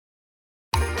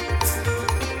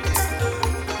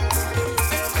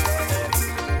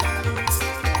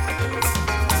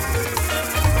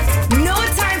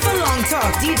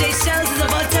DJ Shells is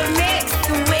about to mix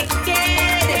wicked.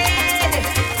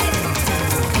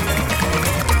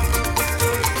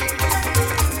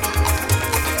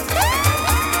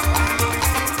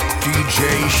 DJ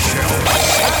Shells.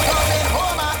 I'm coming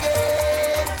home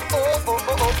again. Oh, oh,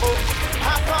 oh, oh, oh.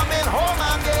 I'm coming home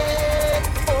again.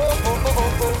 Oh, oh, oh,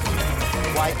 oh, oh.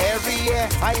 Why every year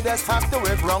I just have to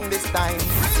work wrong this time?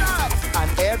 And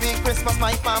every Christmas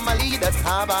my family does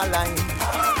have a line.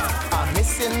 I'm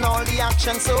missing all the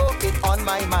action, so it's on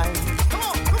my mind.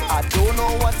 I don't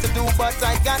know what to do, but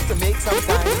I got to make some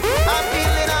time. I'm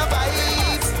feeling a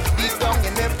vibes deep down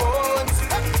in my bones.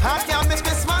 I can't miss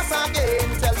Christmas again.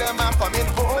 Tell them I'm coming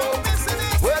home.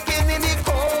 Working in the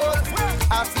cold,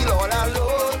 I feel all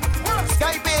alone.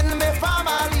 Skyping my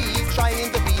family, trying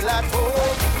to feel at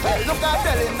home. Well, look, I'm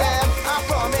telling them I'm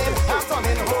coming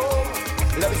home.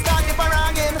 Let me start the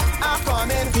parangin.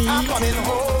 I'm coming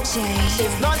home.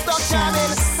 It's non-stop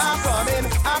jamming.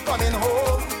 I'm coming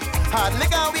home. Hard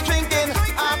liquor we drinking.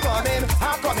 I'm coming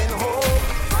home.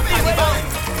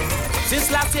 Since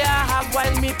last year I have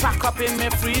while me pack up in me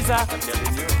freezer.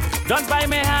 Done by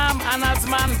me ham and as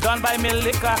man done by me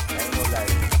liquor.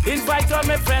 Invite all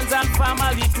my friends and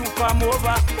family to come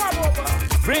over.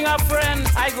 Bring a friend,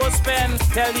 I go spend,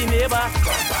 tell the neighbor.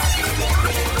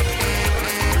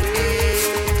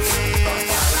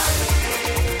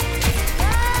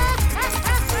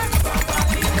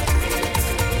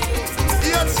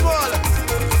 Ian Small,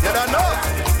 you don't know.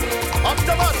 Up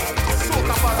the bus, soak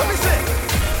up. Let me see.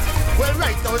 Well,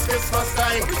 right now it's Christmas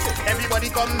time. Everybody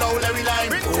come now, let me line.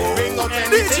 Bring out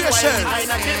anything while behind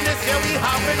a kid this year we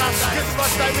having a time.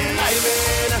 Christmas time we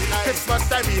living. Christmas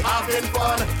time we having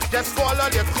fun. Just follow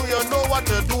your crew, you know what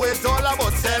to do. It's all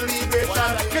about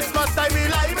celebration. Christmas time we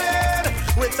living.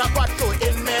 With a quattro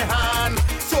in my hand.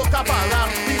 Soak up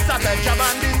around. We start the jam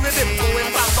and the rhythm going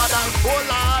back, badang. Oh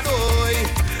Lord, oi.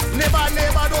 Never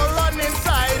don't run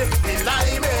inside. We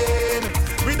living.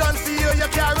 We don't see you, you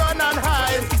can't run and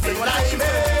hide. We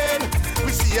living.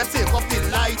 We see you take up the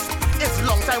lights. It's a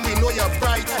long time we know you're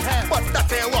bright. But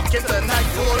that ain't walking tonight.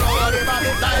 Oh Lord, never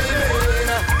be living.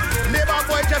 Never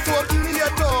boy, just open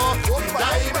your door. We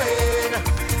living.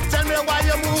 Tell me why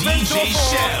you're moving so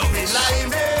far. We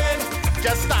living.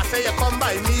 Just start say you come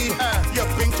by me. You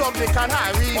bring Chubby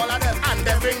Canary. All of them. And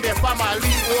then bring their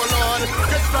family. Oh Lord.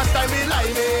 Christmas time we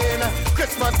living.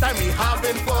 Christmas time we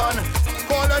having fun.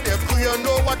 All of the crew, you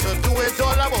know what to do. It's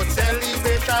all about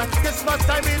celebration. Christmas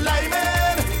time we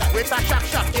living. With a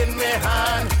shack in my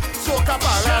hand. Soak up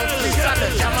around. We start the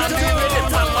jam and we with the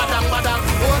pan, badang.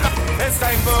 It's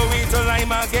time for we to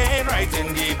lime again, right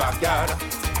in the backyard.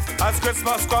 As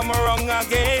Christmas come around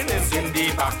again, it's in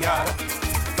the backyard.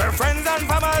 Where friends and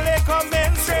family come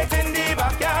in straight in the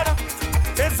backyard.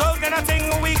 It's all kind of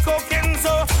thing we cooking,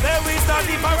 so then we start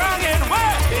the parangin'.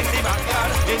 Where? In the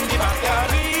backyard, we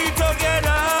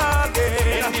together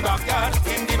again. In the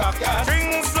backyard,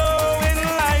 drinks flowing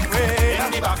like rain.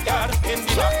 In the backyard,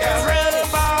 real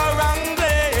parangin'.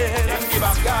 In the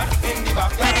backyard, we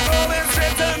going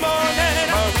straight till morning.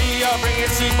 Maria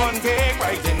bringing sheep on cake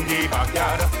right in the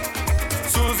backyard.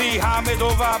 Susie ham it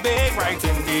over bake right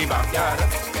in the backyard.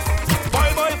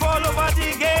 Boy fall over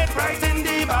the gate right in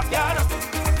the backyard.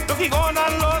 He gone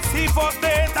and lost, he fought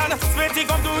it and Sweaty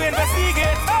come to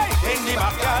investigate. Hey! In the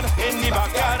backyard,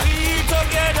 we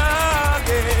together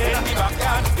again.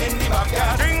 In the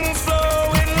backyard, drinks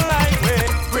flowing like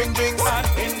rain. Bring drinks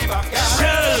in the backyard.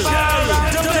 In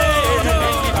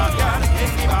the backyard,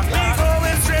 we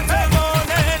going straight to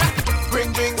morning.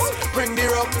 Bring drinks, bring the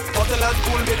rum. Bottle and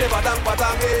spoon with the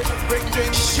badang, eh. Bring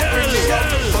drinks, bring the rum.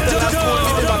 Bottle and spoon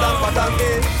with the badang,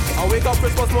 eh. I wake up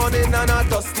Christmas morning and I'm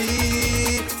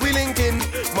dusty. We linking.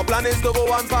 My plan is to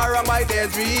go on para by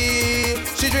Desiree.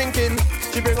 She drinking.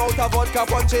 She bring out a vodka,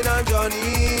 punching and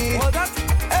Johnny. What that?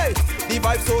 Hey, the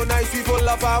vibe so nice, we full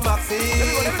of our maxi.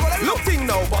 Look thing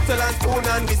now, bottle and spoon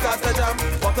and we start to jam.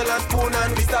 Bottle and spoon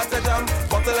and we start to jam.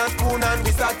 Bottle and spoon and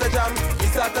we start to jam. We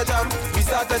start to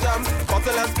jam.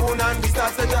 Bottle and spoon and we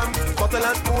start to jam. Bottle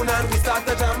and spoon and we start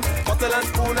to jam. Bottle and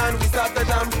spoon and we start to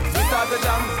jam.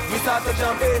 We start to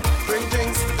jam, eh. Bring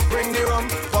drinks, bring the rum.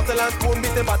 Bottle and spoon,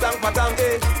 beat the batang,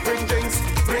 eh. Bring drinks,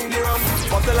 bring the rum.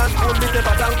 Bottle and spoon, beat the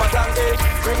batang, eh.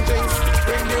 Bring drinks,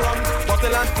 bring the rum.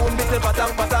 Bottle and spoon, beat the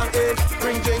batang, eh.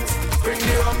 Bring drinks, bring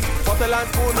the rum. Bottle and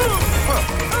spoon.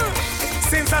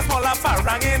 Since I small up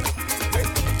parangin',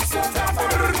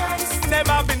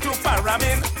 never been to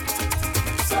Paramin,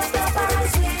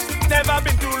 never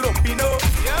been to Lupino.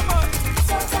 Yeah, man.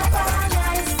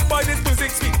 Boy, this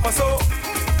music sweet for so.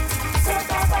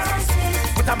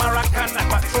 With a maracan and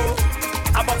quattro,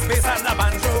 a box bass and a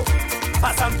banjo.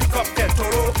 Pass and pick up the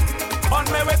toro. On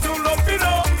nueve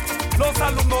Tulopino, los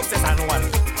alumnos de San Juan.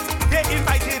 They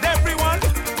invited everyone,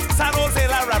 San Jose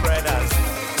Lara Brothers,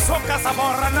 Socas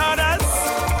Aborranadas.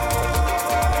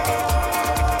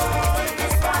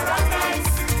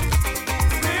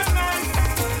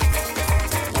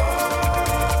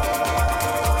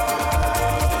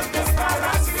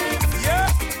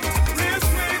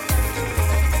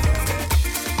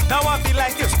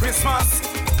 Like it's Christmas,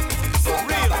 so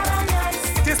real.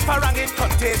 This parang is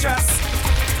contagious.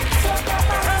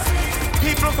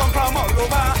 People come from all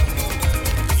over,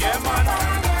 yeah man,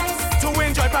 to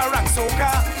enjoy parang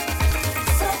soca.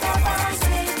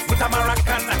 With a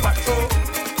maracan and pacho,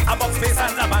 a box bass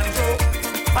and a banjo,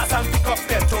 pass and pick up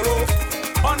their toro.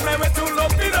 On my way to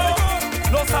Lopino,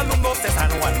 los alumnos de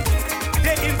San Juan.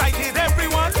 They invited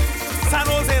everyone, San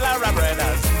Jose Lara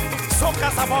Brothers,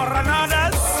 Socas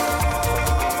Aborranadas.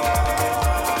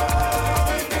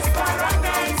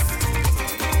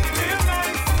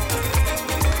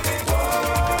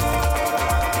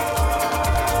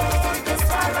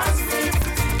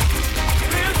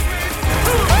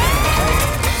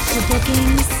 For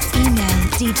bookings, email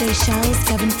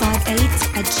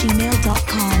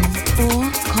djshell758@gmail.com or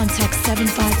contact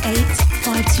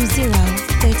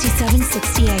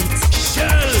 758-520-3768.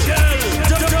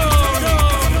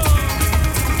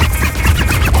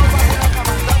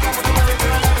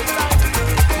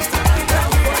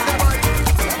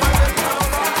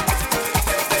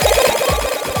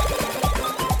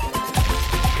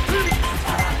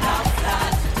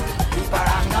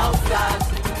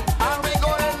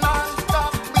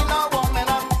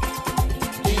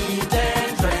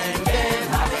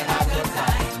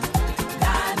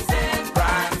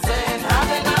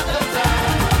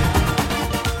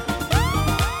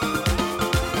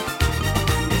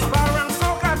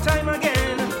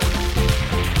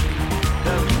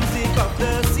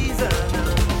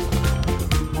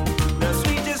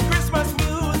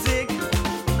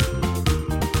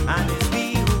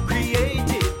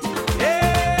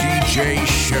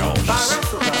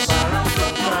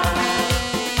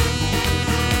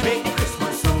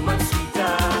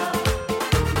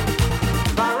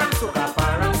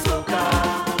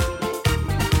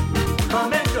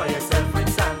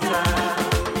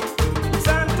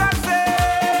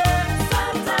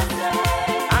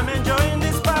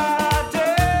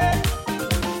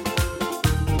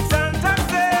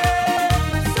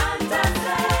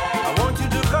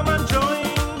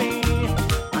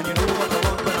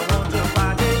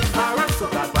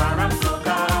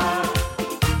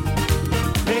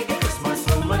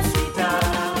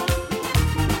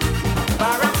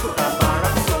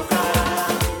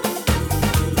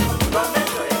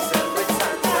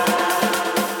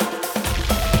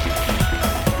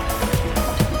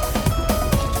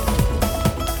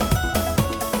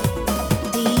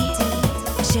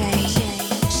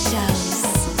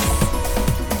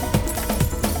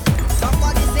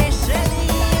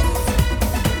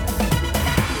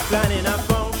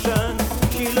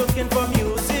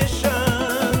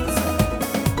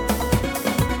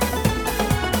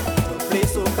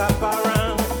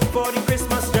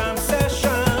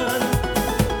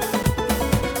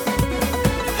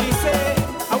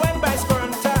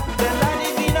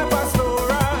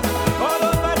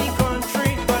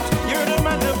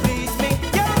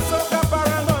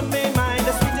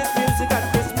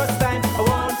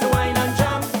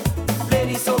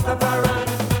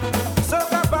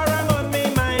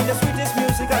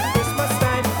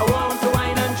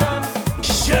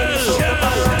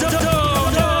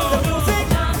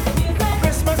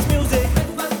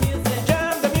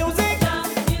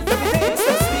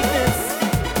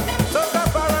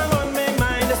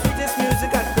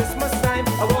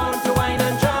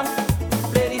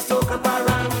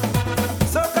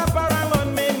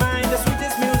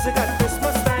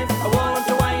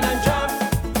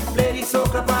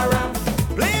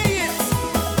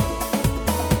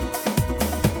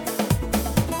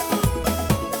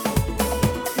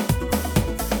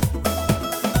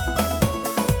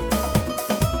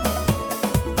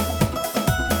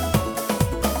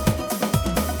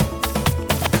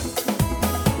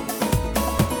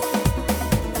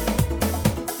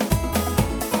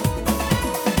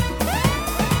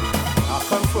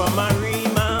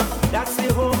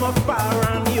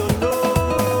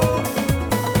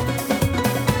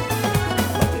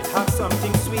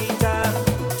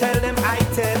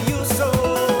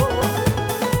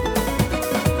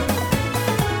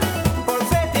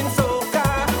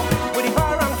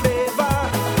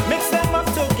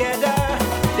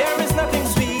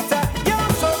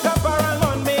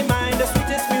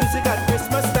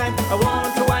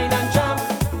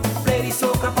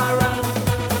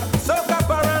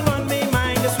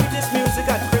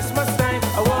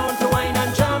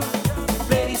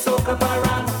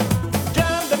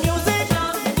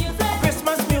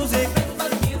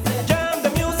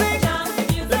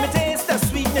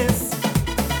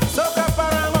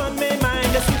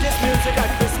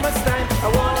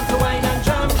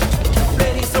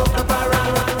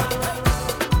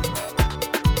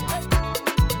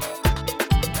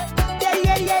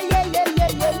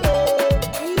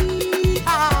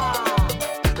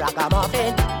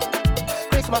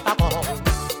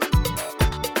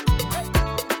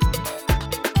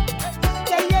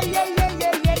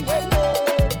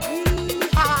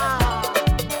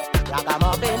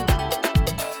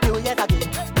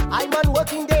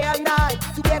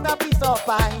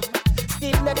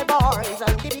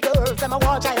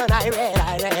 and I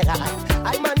red eye.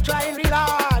 I'm on trying real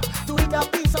hard to eat a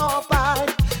piece of pie.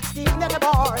 Stick neck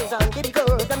boys and giddy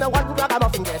girls, and the one who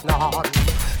ragamuffin get none.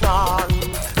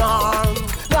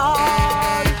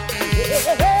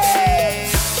 Hey.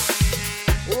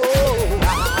 Oh,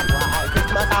 why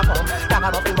Christmas a come,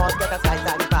 ragamuffin must get a slice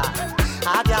of the pie.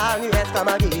 A girl yes come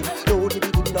again, no dibby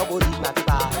no go eat not the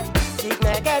pie. Stick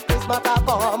neck Christmas a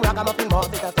come, ragamuffin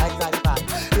must get a slice of the pie.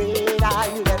 Red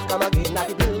eye yes come again, not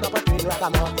the build up a train,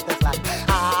 ragamuffin get a slice.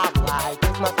 Ah, why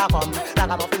Christmas a come,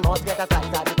 ragamuffin must get a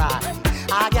slice of the pie.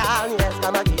 A girl yes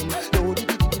come again, no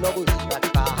dibby no go eat not the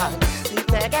pie. Stick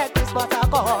neck Christmas a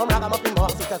come, ragamuffin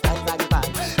must get a slice of the pie.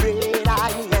 Red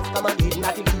eye yes come again,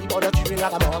 not the leave on the train,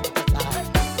 ragamuffin get a slice.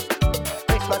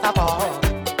 Christmas a come.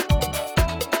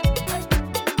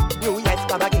 New Year's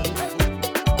come again.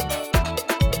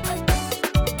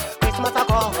 Christmas a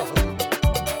come.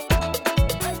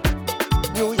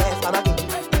 New Year's come again.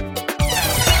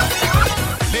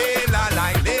 Lay la la,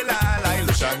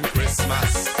 Lucian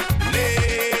Christmas.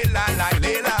 Lay la la,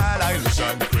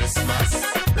 Lucian Christmas.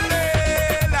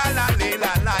 Lay la la,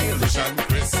 Lucian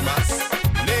Christmas.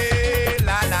 Lay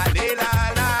la la.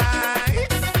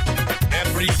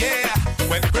 Every year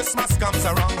when Christmas comes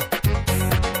around,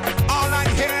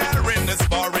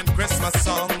 foreign Christmas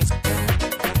songs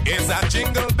is a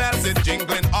jingle bells and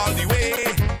jingling all the way,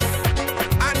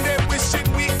 and they're wishing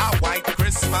we a white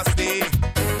Christmas day.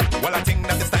 Well, I think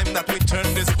that it's time that we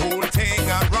turn this whole thing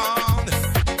around.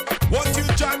 Won't you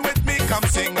join with me? Come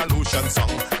sing a Lucian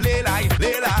song. Lay la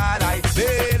la,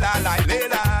 lay la la,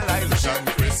 Lucian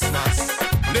Christmas.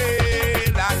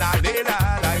 Lay la la,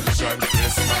 Lucian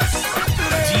Christmas.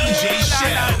 DJ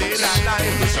Shell. Lay la,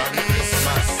 Lucian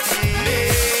Christmas.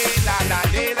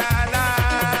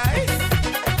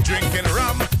 Drinking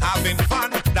rum, having fun,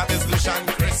 that is Lucian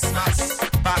Christmas.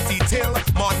 Party till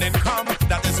morning come,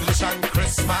 that is Lucian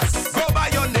Christmas. Go by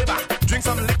your neighbor, drink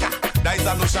some liquor, that is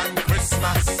a Lucian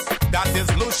Christmas. That is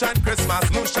Lucian Christmas,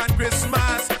 Lucian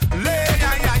Christmas. Lay,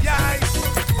 hey,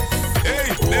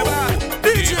 neighbor,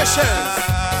 DJ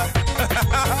Shell.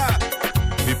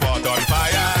 The pot on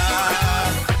fire.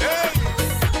 Hey,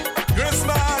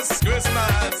 Christmas.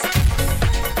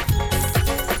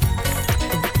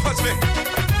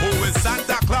 Who is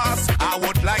Santa Claus? I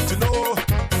would like to know.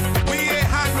 We ain't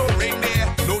had no reindeer,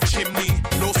 no chimney,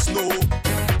 no snow.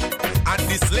 And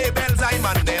the sleigh bells I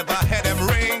man never heard them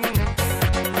ring.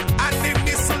 And the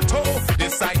mistletoe,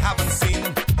 this I haven't seen.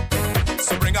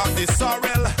 So bring out the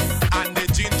sorrel and the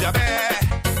ginger beer.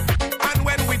 And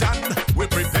when we done, we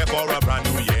prepare for a brand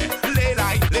new year. Lay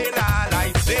la,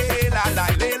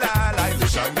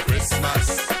 Lucian Christmas.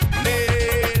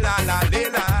 Lay la,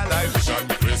 Lucian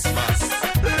Christmas.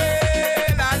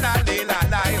 Lay la la,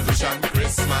 Lucian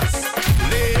Christmas.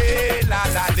 Lay la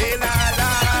la.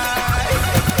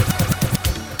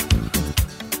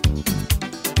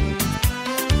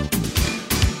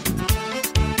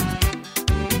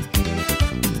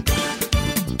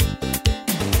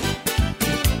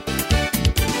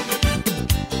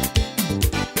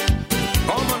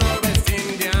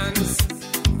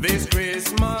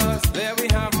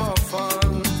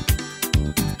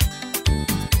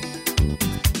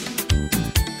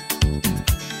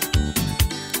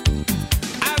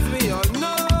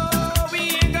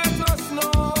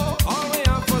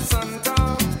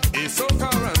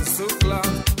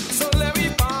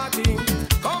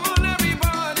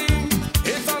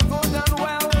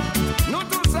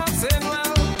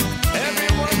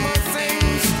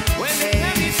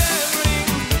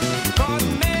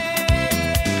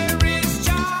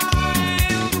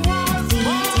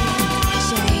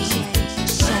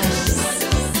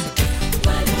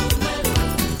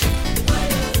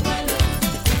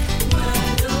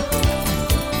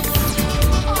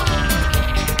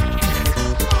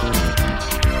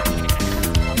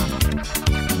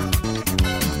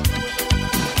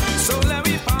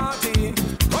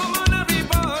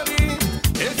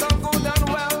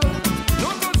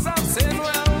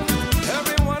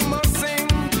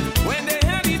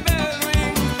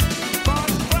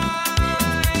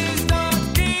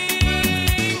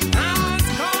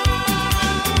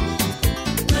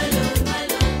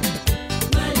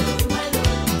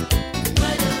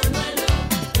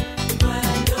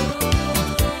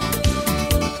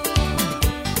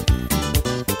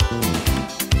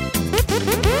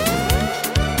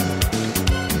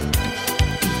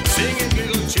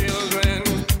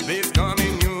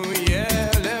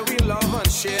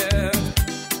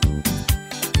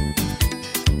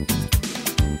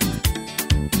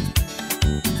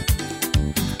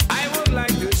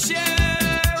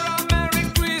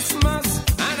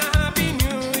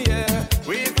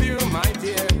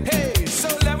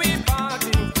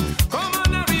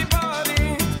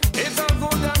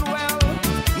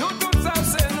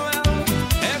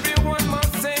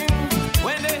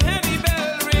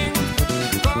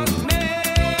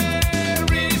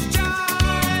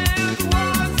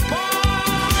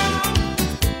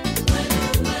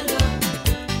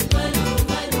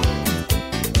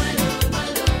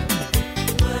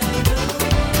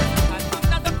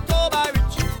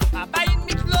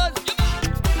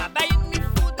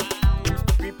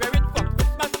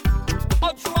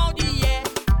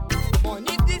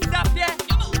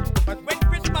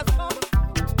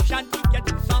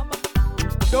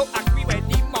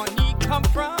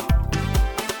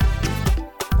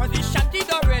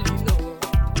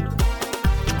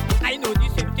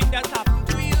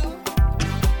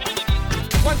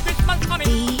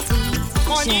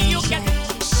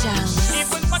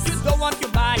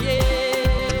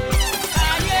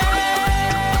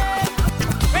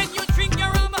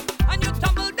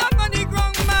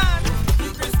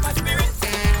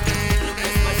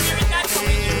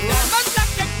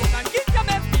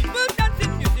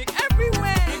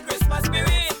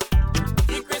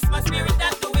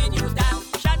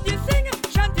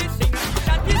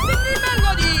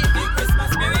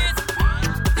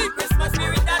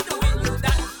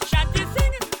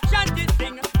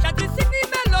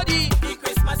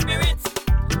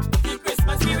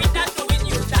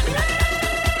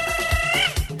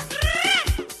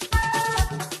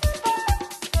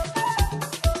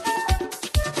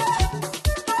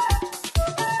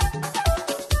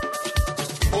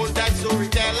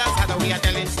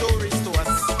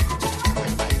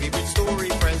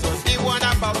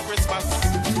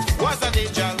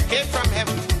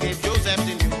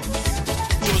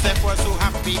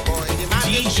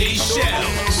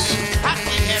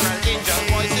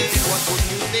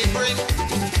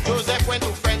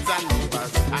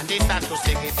 to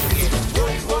sing it again.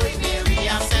 Boy, boy, Mary,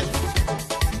 I said.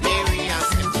 Mary, I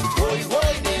said. Boy,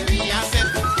 boy, Mary, I said.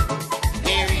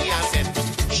 Mary, I said.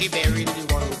 She buried the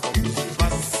one who come to save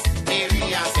us.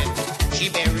 Mary, I said. She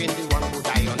buried the one who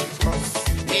died on the cross.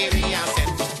 Mary, I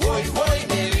said. Boy, boy,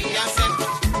 Mary, I said.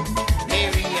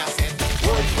 Mary, I said.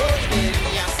 Boy, boy, Mary,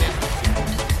 I said.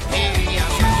 Mary, I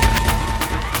said.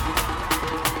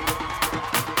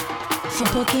 For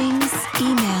bookings,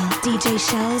 email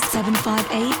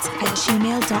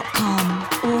djshell758@gmail.com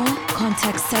or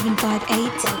contact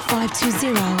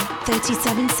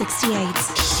 758-520-3768.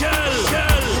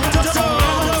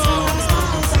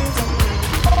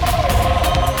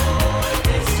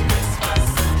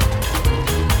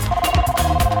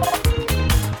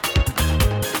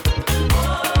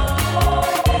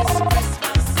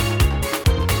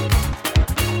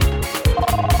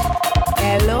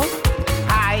 Hello?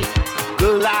 Hi,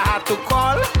 girl, I had to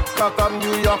call. Not from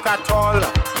New York at all.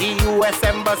 The U.S.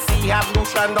 Embassy have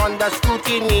loosened under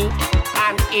scrutiny,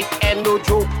 and it ain't no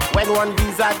joke when one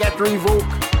visa get revoked.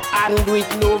 And with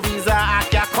no visa, I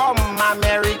can come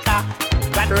America.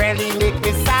 That really make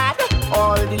me sad.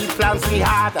 All the plans we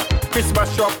had, Christmas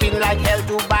shopping like hell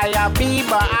to buy a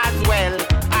Bieber as well.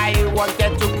 I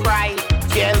wanted to cry,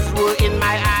 tears were in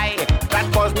my eye.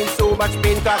 That caused me so much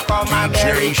pain to come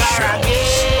America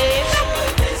again.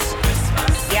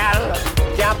 Girl,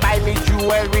 can't buy me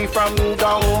jewelry from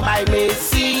down by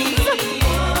Macy's.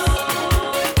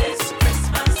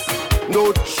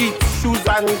 No cheap shoes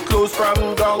and clothes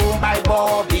from down by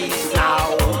Bobby's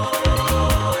now.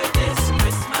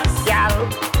 Girl,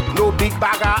 no big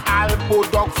bag of Alpo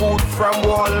dog food from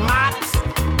Walmart.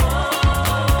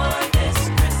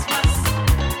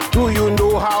 Do you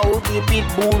know how the pit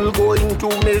bull going to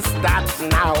miss that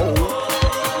now?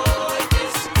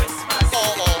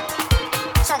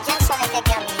 So just want to take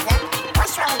your visa.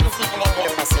 What's wrong with these people in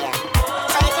Europe here?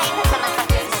 So you can't even come out for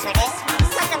Christmas again?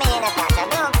 Not a million of that,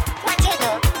 no. What you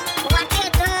do? What you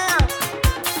do?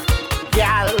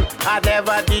 Girl, I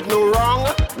never did no wrong.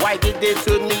 Why did they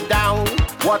turn me down?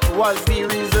 What was the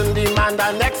reason? Demand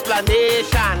an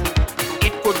explanation.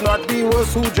 It could not be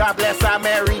worse. Who jobless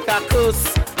America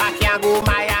curse? I can't go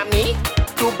Miami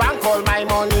to bank all my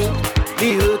money.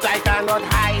 The hurt I cannot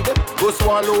hide. Go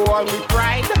swallow all my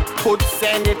pride. Could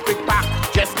send it quick back.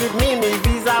 Just give me my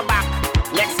visa back.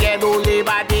 Next year no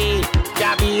Labor Day.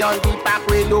 Can't be on the pack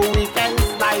with no weekends.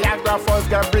 Niagara Falls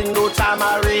can bring no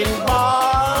tamarind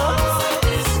balls.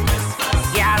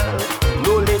 Girl,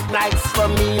 no late nights for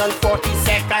me on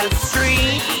 42nd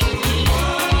Street.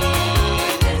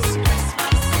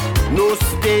 No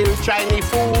stale Chinese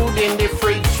food in the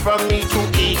fridge for me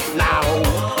to eat now.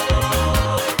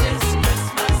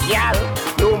 Girl,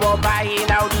 no more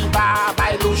buying out the bar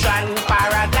by Lucian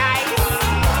Paradise.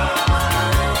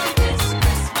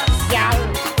 Girl,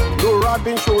 no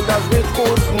rubbing shoulders with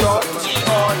coats, not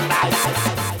all night.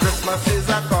 Christmas is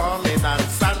a coming and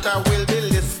Santa will be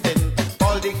listing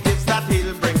all the gifts that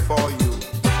he'll bring for you.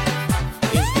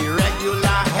 Is the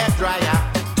regular hair dryer,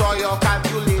 toy or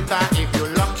calculator, if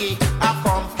you're lucky, a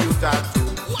computer too.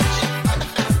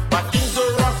 But things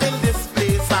are rough in this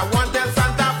place. I want them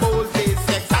Santa boldface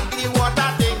exactly what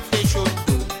I think they should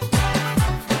do.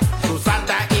 So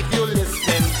Santa, if you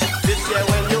listen, this year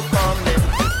when you come in,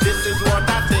 this is what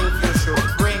I think you should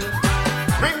bring.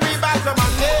 Bring me back the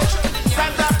money,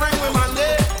 Santa, bring me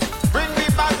money. Bring me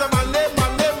back the money,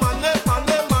 money, money,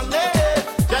 money, money.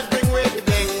 Just bring away the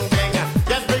bling, bling.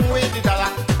 Just bring away the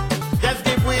dollar. Just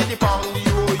give away the pound, the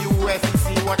euro,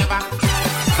 USD, whatever.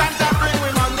 Santa, bring me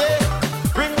money.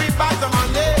 Bring me back the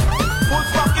money. Food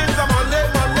fucking the money,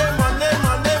 money, money,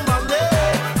 money, money.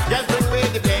 Just bring away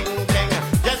the bling, bling.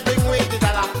 Just bring away the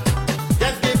dollar.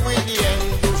 Just give away the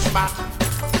douchebag.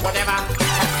 Whatever.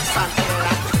 Santa,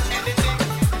 anything.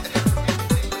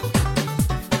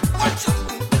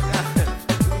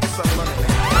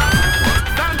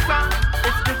 Santa,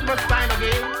 it's Christmas time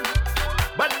again.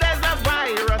 But there's a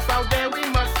virus out there we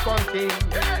must contain.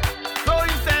 So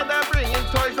instead of bringing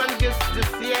toys and gifts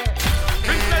this year,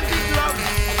 bring plenty love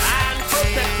and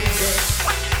protective care.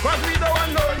 Cause we don't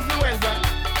want no influenza,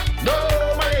 no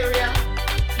malaria,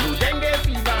 no dengue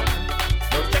fever,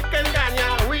 no chikungunya.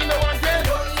 We don't want it.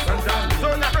 So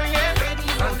not bring it.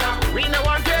 We don't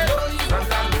want it.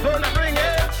 So not bring it.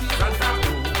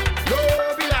 No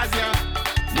bilharzia,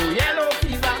 no yellow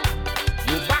fever,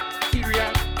 no bacteria,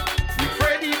 we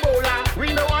afraid Ebola. We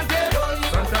don't want it.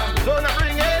 So not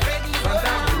bring it.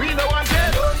 We don't want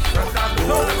it. So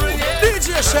not bring it.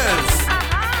 Digicel.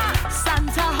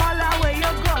 Santa, holla where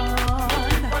you gone.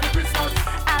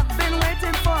 I've been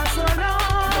waiting for so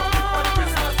long.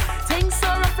 Things so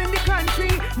rough in the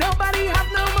country, nobody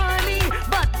have no money.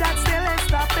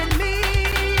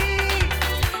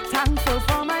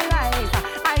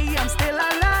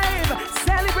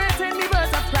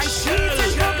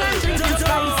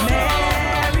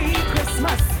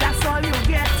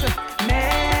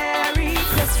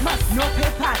 no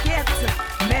pay packet.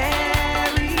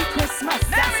 Merry Christmas,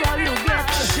 that's all you get.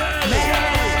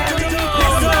 Merry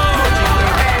Christmas.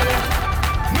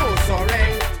 No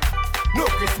sorrel, no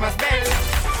Christmas bell,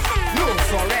 no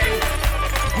sorrel,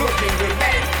 no jingle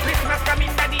bell. Christmas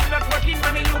coming, daddy not working,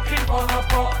 mommy looking for her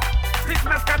paw.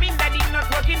 Christmas coming, daddy not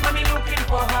working, mommy looking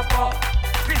for her paw.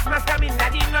 Christmas coming,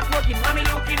 daddy not working, mommy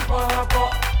looking for her paw.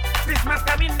 Christmas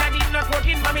coming, daddy not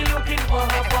working, mommy looking for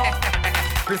her paw.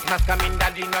 Christmas coming,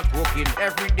 daddy not working.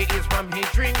 Every day is mommy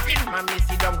drinking. Mommy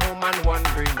sit down home and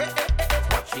wondering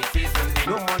what she seasoning.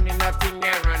 No money, nothing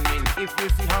there running. If you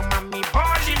see how mommy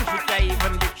balling, she can't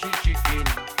even lick she chicken.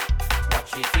 What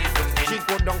she seasoning? She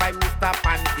go down by Mr.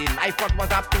 Pantin. I thought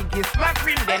was a piggy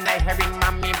slapping. Then I hearing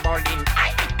mommy balling.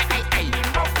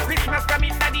 Christmas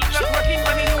coming, daddy not working,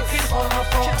 mommy looking for her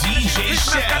paw. DJ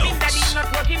Christmas coming, daddy Shells. not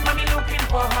working, mommy looking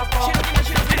for her paw.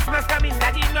 Christmas coming,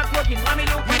 daddy not working, mommy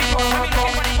looking for her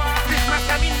paw. Christmas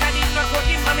coming, daddy not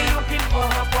working, mommy looking for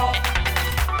her paw.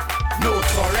 No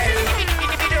sorrel,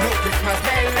 no Christmas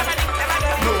bell,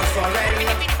 no sorrel,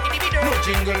 no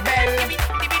jingle bell,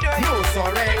 no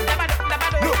sorrel,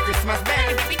 no Christmas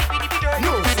bell,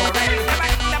 no sorrel,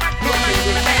 no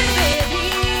jingle bell. Baby,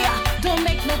 don't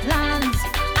make no plans.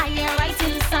 I ain't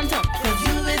writing Santa, 'cause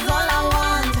you is all I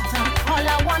want. All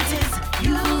I want is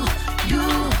you.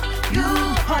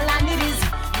 All I need is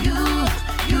you.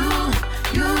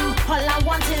 All I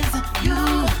want is you.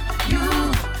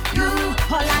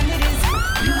 All I need is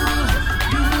you.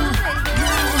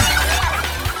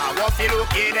 I was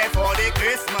looking there for the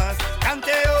Christmas.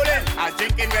 Tante Olen, I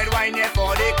drinking red wine here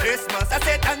for the Christmas. I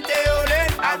said Tante Olen,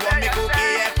 I want me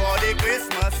cookie here for the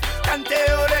Christmas. Tante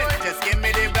Olen, just give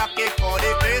me the black cake for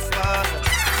the Christmas.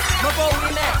 Mogo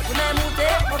women, women mute,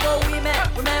 mogo women,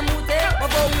 women mute,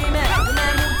 mogo women,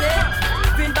 women mute.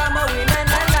 Fin pa mo women,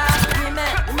 nana,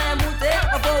 women, women mute,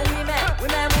 mogo women,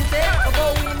 women mute, mogo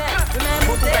women, women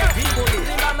mute. Fin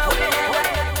pa mo women,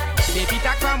 Baby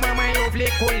tak pa mwen mwen yo vle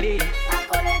kole.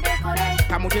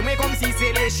 Ka moute mwen kom si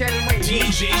se l'échelle mwen.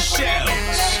 DJ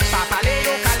Shells. Pa pale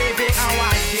yo ka leve an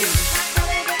waje.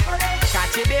 Ka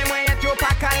chebe mwen yet yo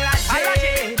pa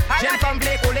kalaje. Jen fam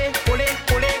vle kole.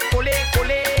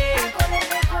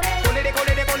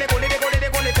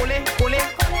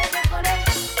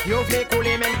 Yo vle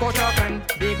kole men kotokan.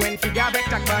 Big when figure avec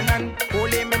tak banan.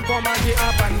 Kole men ko manje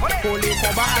apan. Kole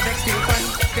koba avec stilpan.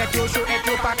 Get yo show et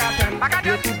yo pakatan.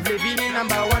 Yo tout vle vini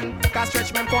number one. Ka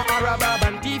stretch men ko an rubber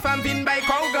band. Ti fam vin by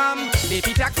kogam.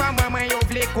 Baby tak fam mwen yo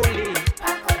vle kole.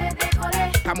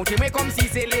 Ka moute mwen kom si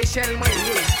se l'échelle mwen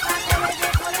ye.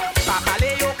 Pa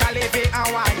pale yo ka leve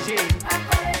an waje.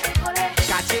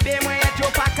 Ka chebe mwen et yo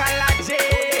pa kalaje.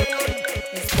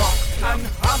 It's walk and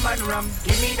ham and rum.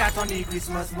 Give me that on the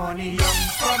Christmas money. Yum,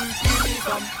 come, give me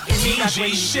some. Give me that DJ when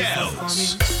the Shells.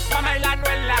 Christmas coming. Mama ilan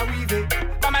nwela wive.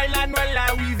 Mama ilan nwela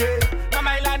wive.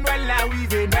 Mama ilan nwela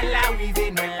wive. Nwela wive,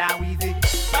 nwela wive.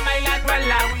 Mama ilan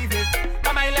nwela wive.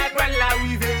 Mama ilan nwela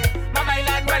wive. Mama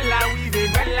ilan nwela wive.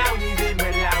 Nwela wive,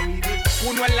 nwela wive.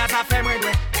 Ou nwela sa fe mwen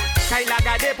dwe. Kay la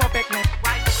gade popek net.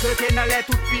 Sote nan le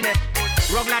tout finet.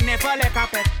 Rog la nefa le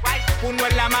kapet. Ou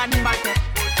nwela mani batet.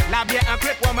 La bière un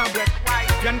crêpe ou un bread.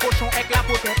 Viens cochon avec la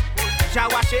potette. J'ai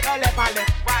waché les palettes.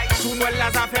 Sous nous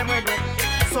la j'ai fait moins bread.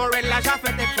 Sorel la j'ai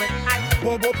fait tête fouette.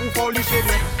 Bonbon pour faire licher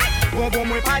bread. Bonbon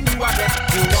moi pas ni wabet.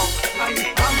 You walk and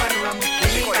come and rum.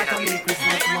 Give me that on the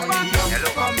Christmas morning. Yum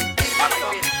come.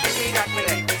 Give me that on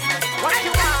the Christmas. What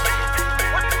you want?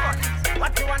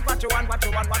 What you want? What you want? What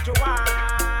you want? What you want?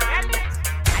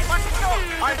 I want to know.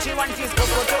 All she wants is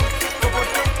cocoto,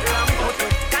 cocoto, lamb cocoto.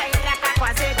 Kaila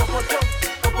kakwaze cocoto.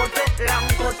 Long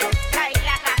koto,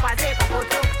 kaila kakwaze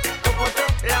kokoto, kokoto,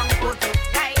 long koto,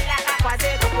 kaila kakwaze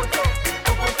kokoto,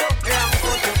 kokoto, long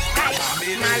koto.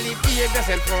 Mali behave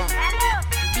yourself,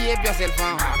 behave yourself,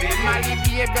 Mali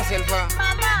behave yourself,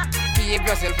 behave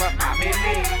yourself,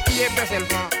 behave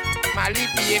yourself, Mali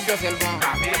behave yourself,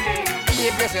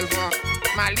 behave yourself,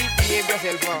 Mali behave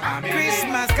yourself.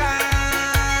 Christmas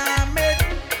coming,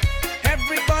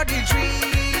 everybody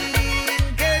drinking.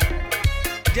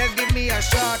 Just give me a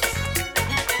shot.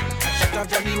 Of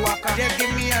Johnny Walker, just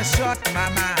give me a shot,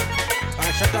 mama.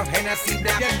 A shot of Hennessy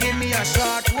Black, just give me a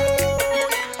shot, whoa.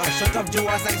 A shot of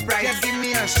Joas and Sprite, just give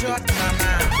me a shot,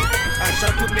 mama. A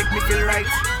shot to make me feel right.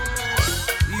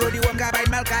 Yo, the one guy by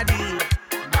Malcady,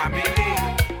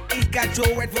 Mamele. He got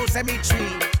Joe Wet for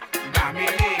Cemetery,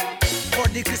 Mamele. For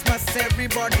the Christmas,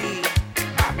 everybody,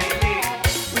 Mamele.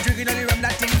 We drinking only rum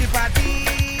that in the party.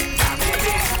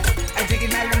 I'm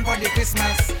drinking my rum for the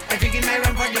Christmas. I'm drinking my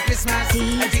rum for the Christmas.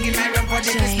 I'm drinking my rum for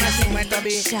the Christmas. In my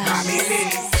tubby,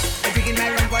 I'm drinking my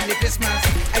rum for the Christmas.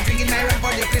 I'm drinking my rum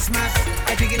for the Christmas.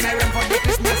 I'm drinking my rum for the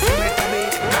Christmas. In my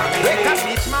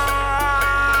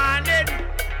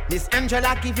Miss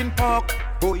Angela giving pork,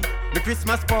 boy, the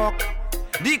Christmas pork.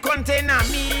 The container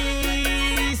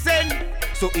me send.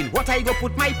 So in what I go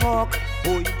put my pork,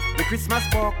 boy, the Christmas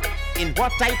pork. In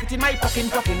what I put in my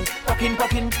pocket.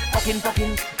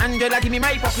 Angela give me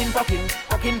my pocket. In what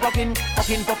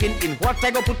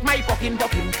I go put my pocket.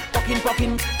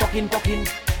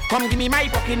 Come give me my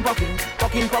pocket. In what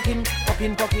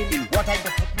I go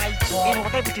put my pork. In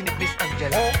what I put in it, Miss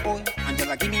Angela. Oh,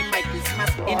 Angela give me my Christmas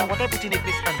pork. In what I put in it,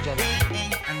 Miss Angela.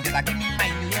 Angela give me my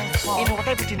New Year's pork. In what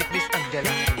I put in it, Miss Angela.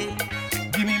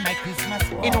 Give me my Christmas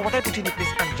pork. In what I put in it,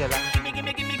 Miss Angela. Give.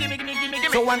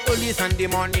 So one early Sunday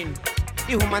morning,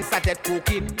 the woman started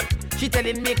cooking. She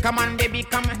telling me, come on baby,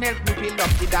 come and help me peel up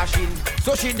the dashing.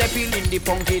 So she de peeling the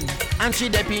pumpkin, and she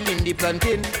de peeling the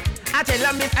plantain. I tell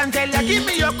her, Miss Angela, give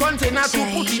me your container to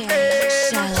put it in.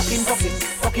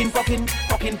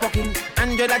 Pocket.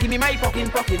 Angela, give me my pocket.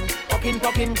 In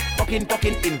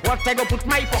what I go put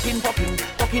my pocket.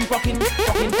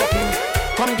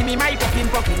 Come give me my pocket.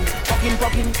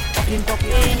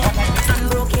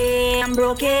 I'm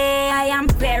broke, I am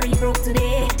very broke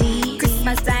today.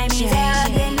 Christmas time is here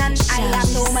again and I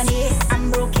have no money.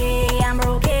 I'm broke,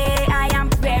 I am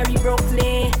very broke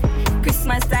today.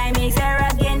 Christmas time is here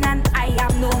again and I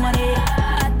have no money.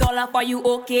 $1 for you,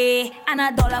 okay, and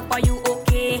 $1 for you,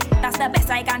 okay. That's the best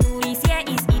I can do this year.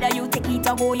 Is either you take it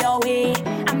or go your way.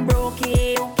 I'm broke,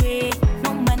 okay,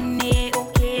 no money,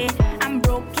 okay. I'm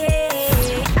broke,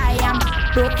 I am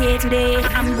broke today.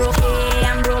 I'm broke,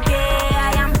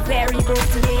 I am very broke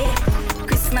today.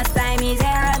 Christmas time is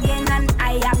here again and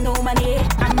I have no money.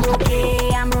 I'm broke,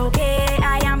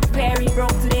 I am very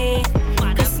broke today.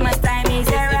 Christmas time is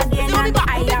here again and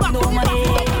I have no money.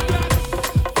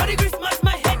 For the Christmas,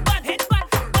 my head bad.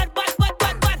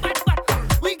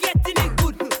 We getting it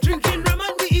good, drinking rum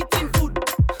and we eating food.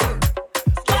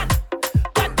 Bad.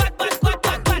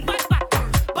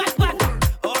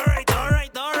 Alright.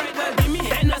 Well, give me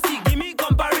Hennessy, give me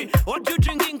Campari. What you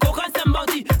drinking? Coke and some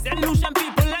Bounty. St. Lucian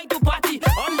people like to party.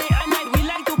 All day and night we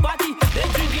like to party. They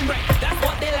drinking right, that's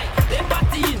what they like. They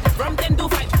partying from 10 to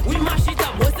 5. We mash it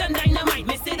up, boys and dynamite.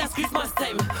 They say that's Christmas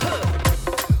time.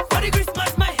 For the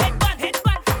Christmas, my head bad.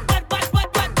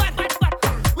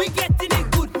 We getting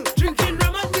it good, drinking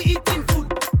rum and we eating food.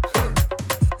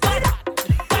 Bad.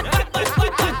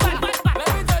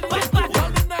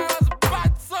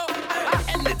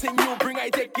 Anything you bring, I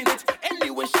taking it.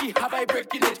 Anyway, she have I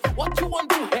breaking it. What you want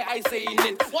to hear, I saying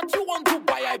it. What you want to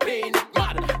buy, I paying it.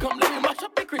 Mad, come let me mash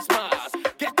up the Christmas.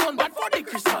 Get on bad for the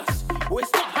Christmas. Oh,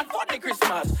 it's not hard for the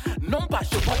Christmas. No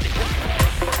bash up for the Christmas.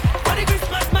 For the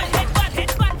Christmas, my head bad.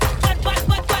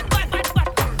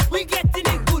 We getting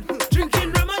it good,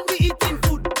 drinking rum and we eating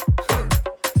food.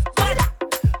 Bad.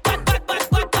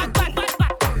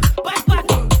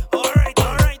 Alright.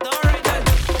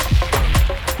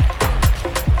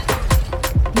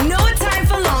 No time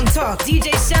for long talk.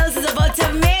 DJ Shells is about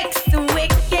to mix the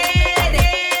wicked.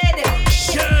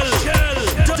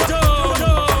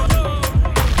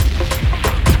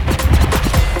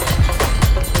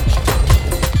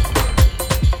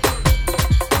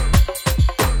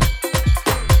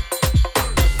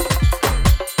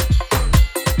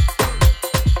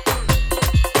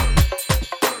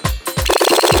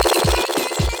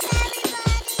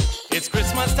 It's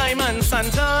Christmas time and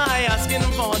Santa, I asking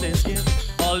for this gift.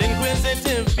 All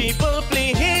inquisitive people,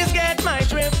 please get my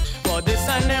drift. For this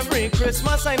and every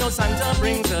Christmas, I know Santa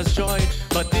brings us joy.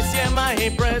 But this year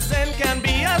my present can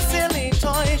be a silly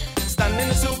toy. Stand in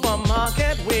the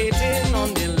supermarket, waiting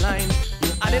on the line.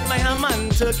 You added my ham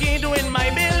and turkey, doing my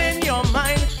bill in your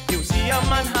mind. You see a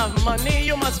man have money,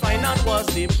 you must find out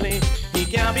what's the play. He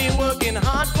can't be working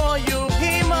hard for you,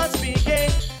 he must be gay.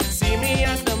 See me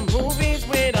at the movies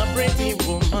with a pretty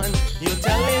woman. You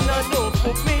telling her don't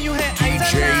fuck me, you hear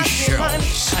DJ man.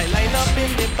 I line up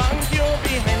in the bank, you're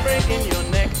behind breaking your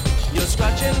neck. You're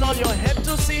scratching on your head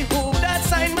to see who that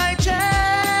signed my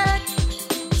check.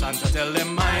 Santa tell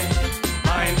them mind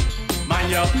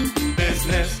your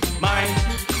business, mind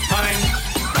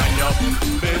your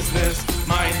business,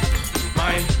 mind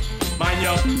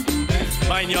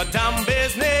your damn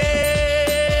business.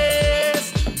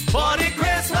 For the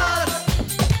Christmas.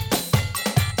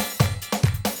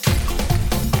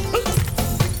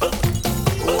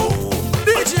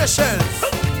 DJ Shells.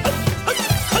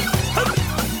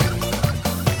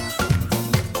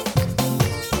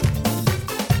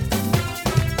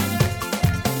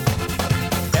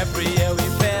 Every year we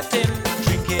betting,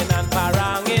 drinking and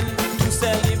paranging to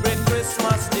celebrate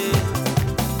Christmas Day.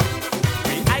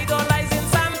 We idolizing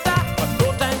Santa, but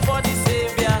no time for the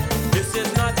Savior. This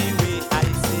is not the way I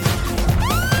see.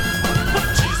 Put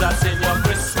Jesus in your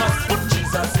Christmas, put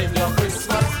Jesus in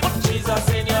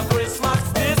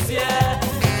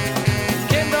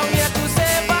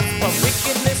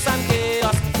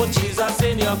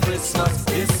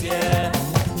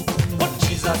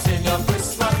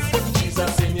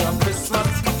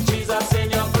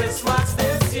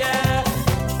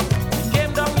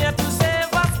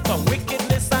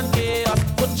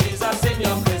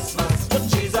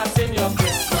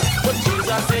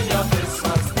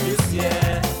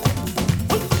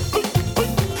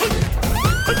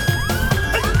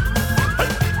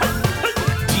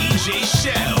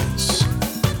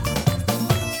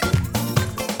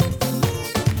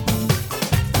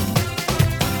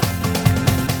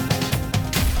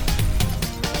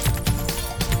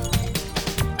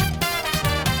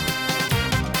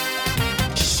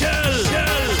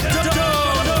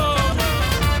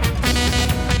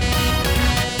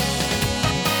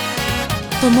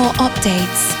For more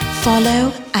updates,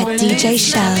 follow at DJ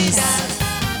Shells.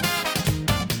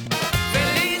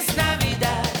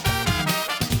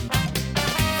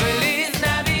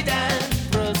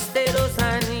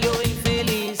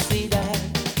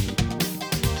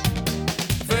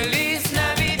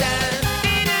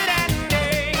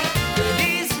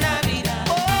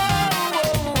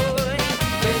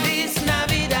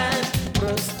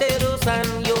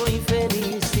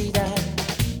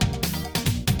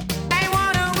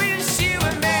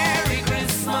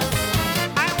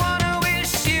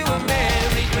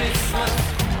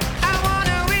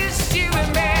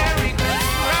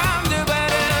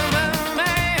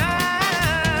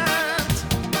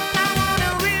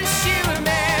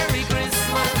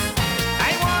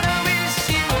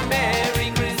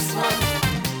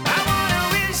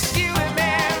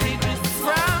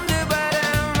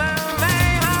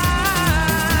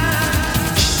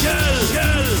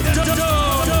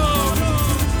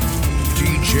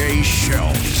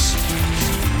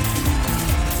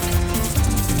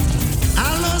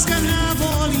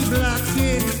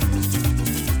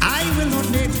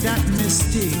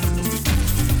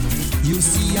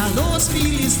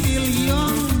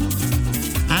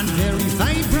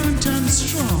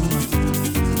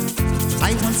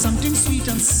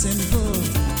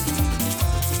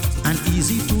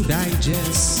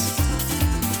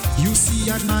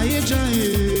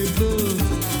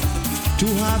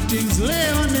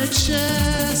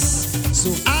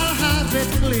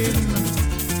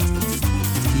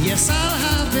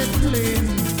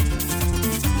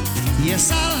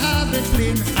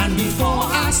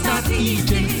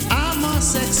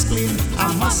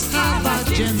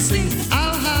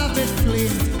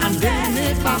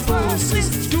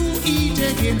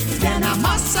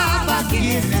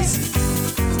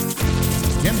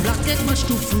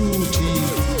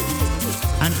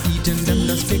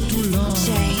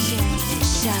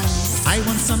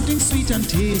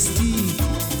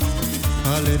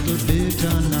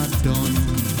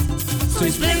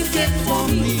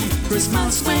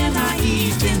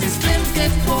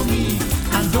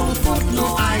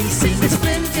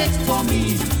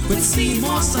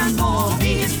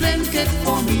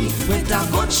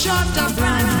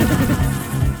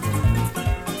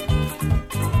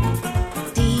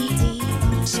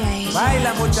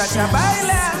 Baila muchacha,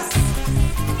 baila.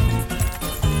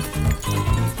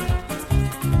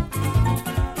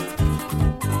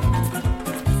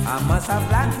 I must have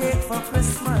black cake for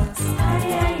Christmas. I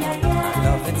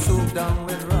love it souped down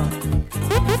with rum.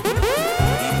 The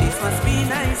taste must be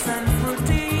nice and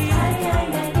fruity. I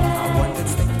want it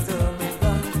stick to me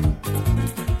gun.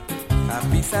 A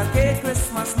piece of cake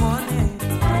Christmas morning.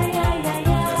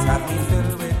 Just have me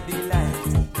filled with delight.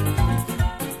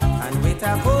 And with a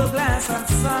cold glass of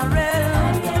sorrel,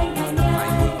 my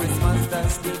good Christmas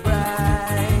does be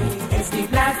bright. It's the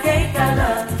black cake I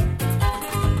love.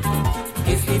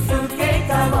 It's the fruit cake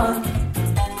I want.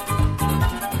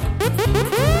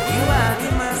 You are the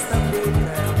master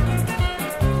baker,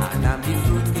 and I'm the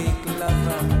fruit cake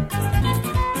lover.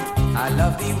 I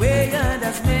love the way you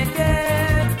just make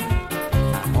it.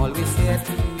 I'm always here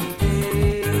to eat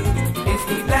it. It's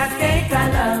the black cake I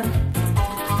love.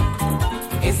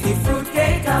 It's the fruit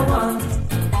cake I want.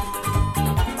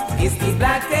 It's the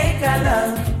black cake I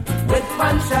love. With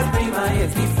punch of creamer,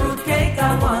 it's the fruit cake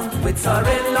I want. With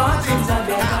sorrel or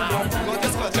gingerbread. Bring out the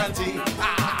scotch and tea.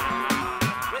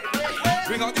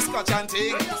 Bring out the scotch and tea.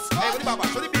 Hey, what the baba?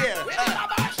 Show the beer.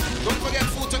 Don't forget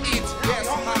food to eat. Yes,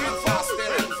 I'm having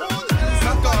fasting.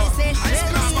 Let's go. It's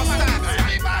Christmas time.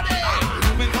 Everybody. We're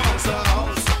moving from house to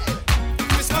house.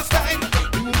 Christmas time.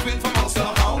 We're moving from house to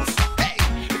house. Hey,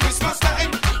 Christmas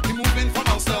time. We're moving from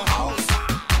house to house.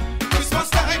 Christmas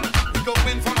time. We're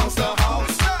going from house to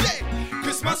house. Hey,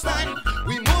 Christmas time.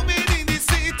 We're moving in the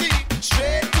city.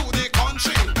 Straight to the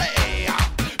country. Hey,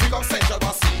 we got Central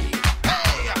Bossy.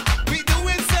 Hey, we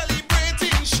doing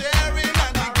celebrating, sharing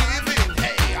and the giving.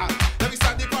 Hey, let me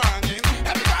start the banging.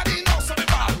 Everybody knows something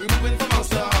about. We're moving from house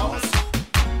to house.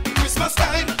 Christmas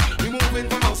time, we're moving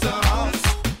from house to house.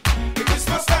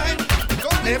 Christmas time, we're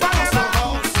going from house to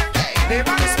house. Hey,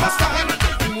 Christmas time,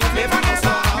 we're moving from house to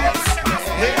house.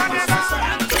 Hey, Christmas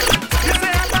time. You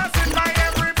say I'm passing by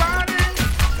everybody.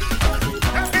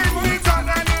 If we turn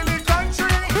and in the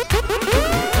country,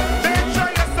 make sure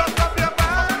you stock up your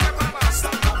bag.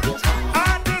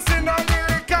 And this in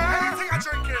America.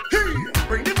 Hey,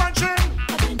 bring the punch in,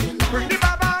 bring the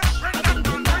babash,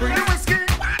 bring the whiskey,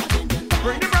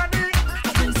 bring the brandy,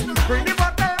 bring the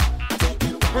butter,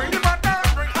 bring the butter.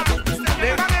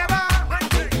 Never, never,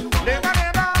 never,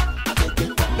 never.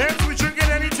 Let's be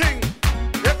drinking anything.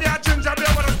 If you are ginger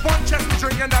beer, but a punch, we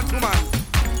drinking that too, man.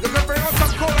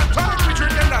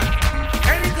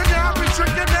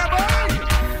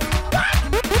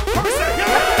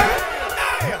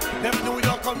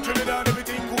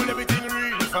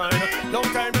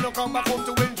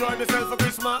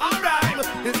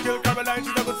 This girl Caroline,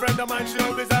 she's a good friend of mine. She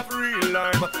always have real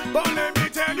lime. But let me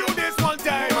tell you this one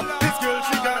time. This girl,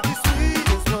 she got the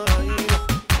sweetest wine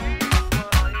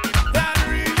that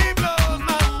really blows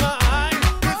my mind.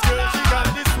 This girl, she got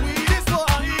the sweetest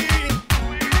wine.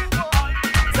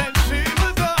 Then she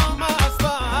was on my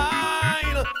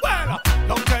spine. Well,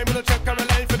 long time in a check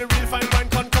Caroline for the real fine wine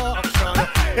concoction.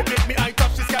 It make me eye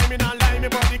touch the sky, me not lie, me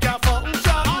body can't function.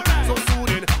 So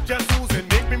soothing, just soothing,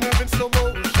 make me move in slow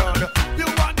motion. You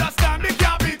understand me,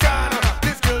 Capitan?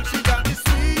 This girl, she got the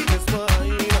sweetest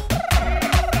wine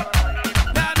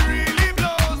that really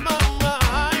blows my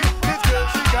mind. This girl,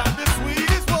 she got the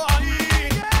sweetest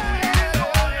wine.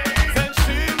 Then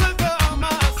she was on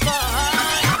my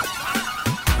spine.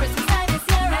 Christmas time is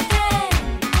here again.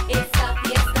 It's a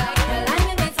fiesta. Caroline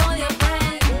invites all your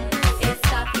friends. It's a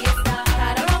fiesta.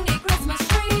 Gather around the Christmas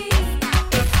tree.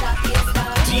 It's a fiesta.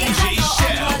 DJ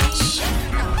Shells.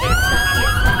 It's a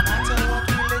fiesta. No matter what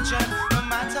religion, no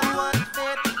matter what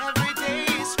faith, every day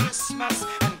is Christmas,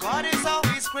 and God is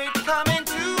always great. Coming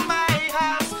to my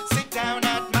house, sit down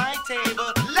at my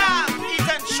table, laugh, eat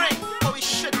and drink, for we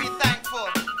should be thankful.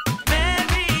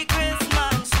 Merry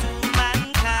Christmas to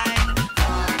mankind.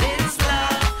 God is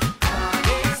love, God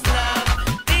is love.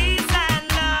 Peace and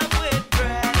love with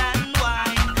bread and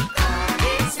wine. God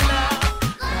is love,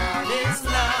 God is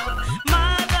love.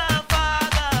 Mother,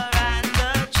 father, and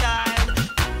the child.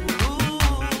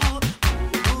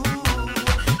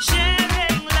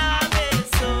 Sharing love is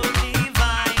so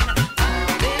divine.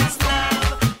 God is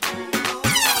love.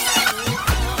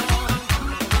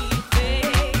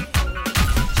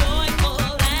 Joyful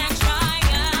and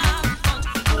triumphant,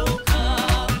 oh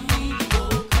come we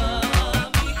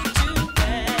to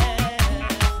Bethlehem.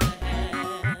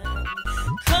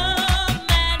 Come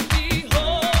and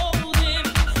behold him,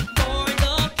 born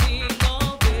the King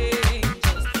of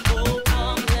Ages. Oh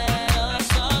come let us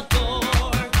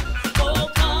adore. Oh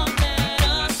come let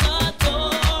us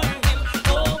adore him.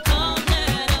 Oh come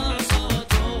let us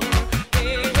adore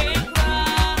in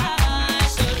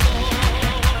Christ the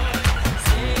Lord.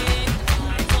 Sing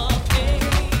lines of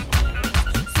praise,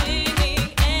 singing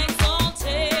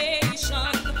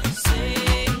exaltation,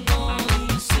 sing all ye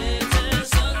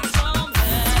citizens from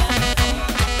heaven.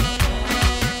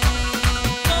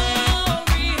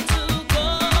 Glory to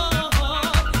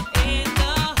God in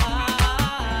the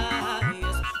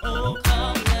highest. Oh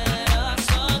come let us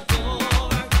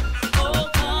adore. Oh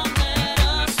come let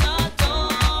us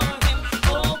adore him.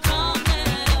 Oh come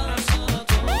let us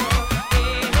adore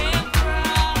in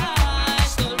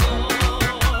Christ the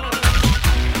Lord.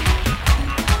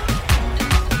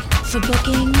 For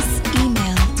bookings,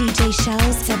 email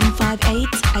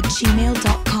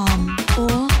djshells758@gmail.com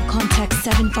or contact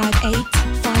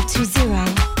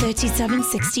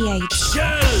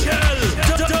 758-520-3768.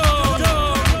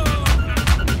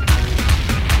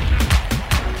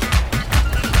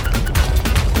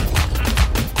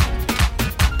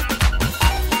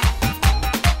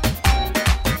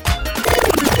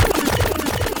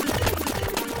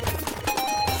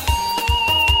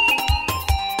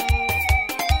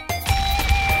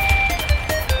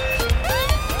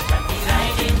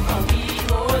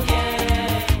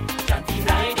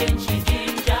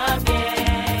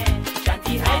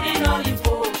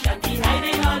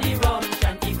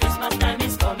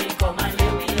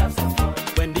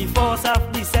 When the 4th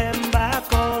of December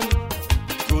come,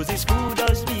 Rosie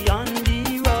Screwdust be on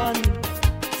the run,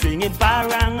 singing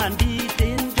parang and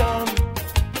beating drum,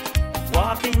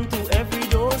 walking to every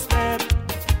doorstep,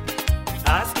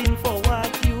 asking for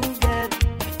what you get.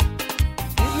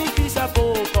 Give me piece of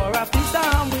pork or a piece of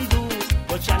ham we do,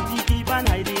 but Shanty keep on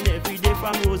hiding every day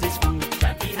from Rosie's school.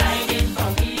 Shanty hiding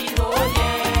from me, oh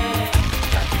yeah.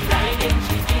 Shanty hiding,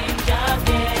 she ginger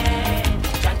beer.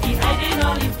 Shanty hiding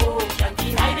all the pork, Shanty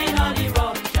hiding all the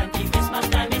rum. Shanty Christmas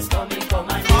time is coming, come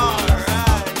and live with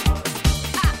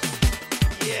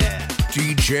us.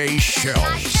 DJ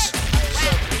Shells.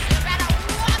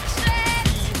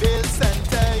 Evil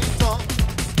Santa is on.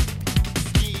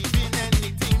 Giving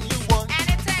anything you want.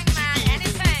 Anything, man,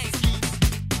 anything.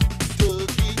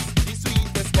 Turkey, the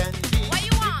sweetest candy. What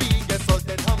you want? The biggest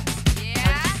salted hump. Yeah.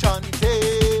 And she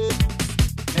chanted,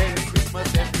 Merry Christmas,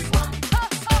 everyone.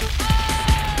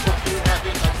 Hope you're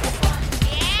having lots of fun.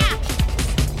 Yeah.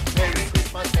 Merry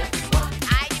Christmas, everyone. I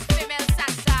the female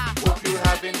Santa. Hope you're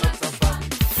having lots of fun.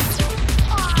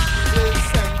 Evil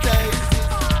Santa is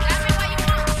Tell me what you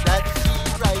want. that she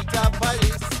write up a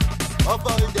list of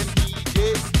all them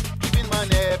DJs, giving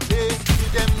money pay to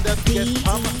them that get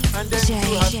hammer and then to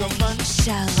have some fun. And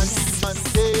Shells.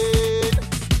 Monday,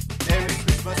 Merry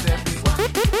Christmas everyone.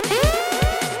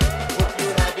 Hope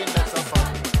you're having lots of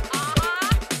fun.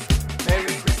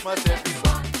 Christmas,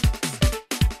 everyone.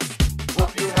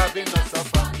 Hope you're having lots of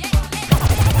fun.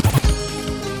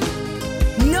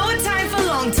 No time for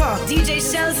long talk. DJ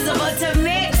Shells is about to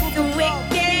mix the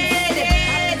wicked.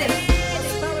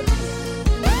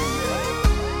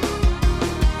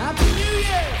 Happy New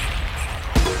Year!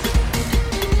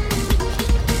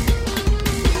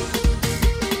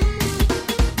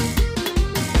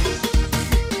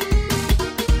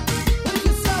 Put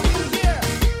yourself in here.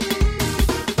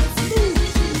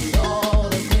 Should all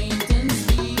acquaintance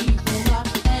be forgot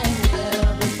and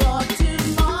never brought to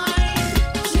mind?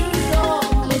 Should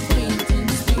all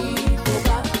acquaintance be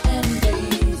forgot and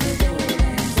days ago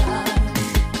and time?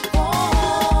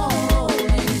 All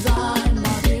anxiety,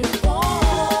 my dear,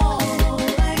 all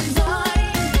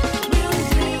anxiety will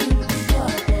bring the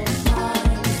cup of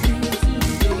mine, sweet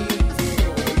days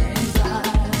ago and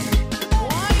time.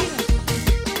 Wine,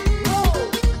 roll,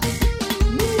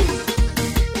 move,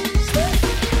 step.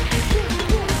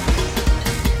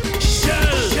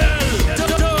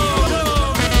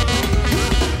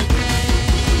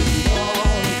 All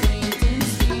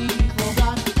acquaintance be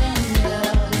forgot and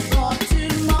never brought to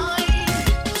mind.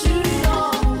 Should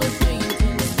all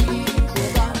acquaintance be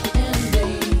forgot and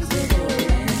days ago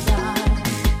and time?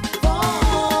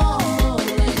 All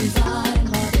anxiety,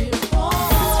 my dear, all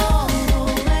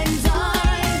anxiety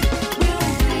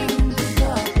will bring the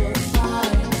cup of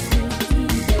mine,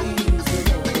 sweet days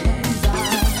ago and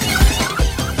time.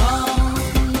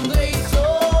 They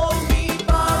told me,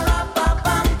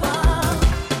 ba-ra-ba-bam-bam,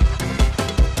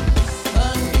 a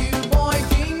new boy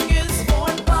king is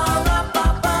born,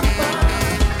 ba-ra-ba-bam-bam.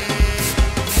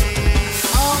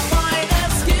 All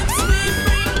finest gifts we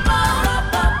bring,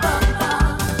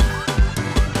 ba-ra-ba-bam-bam,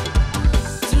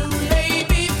 to lay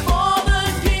before the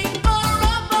king,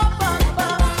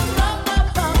 ba-ra-ba-bam-bam,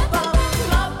 ra-ba-bam-bam,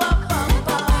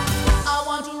 ra-ba-bam-bam. I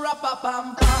want to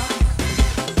ra-ba-bam-bam.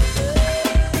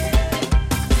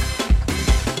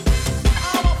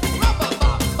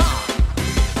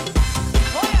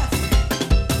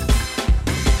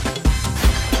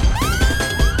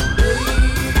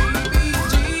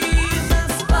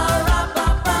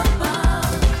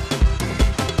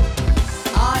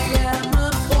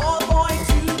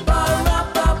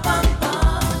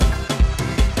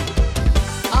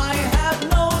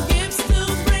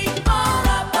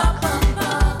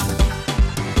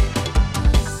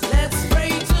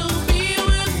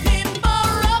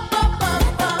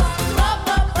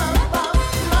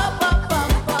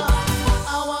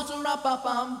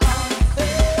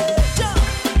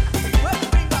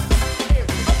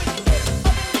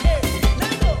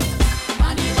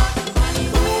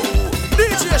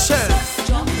 DJ Shells.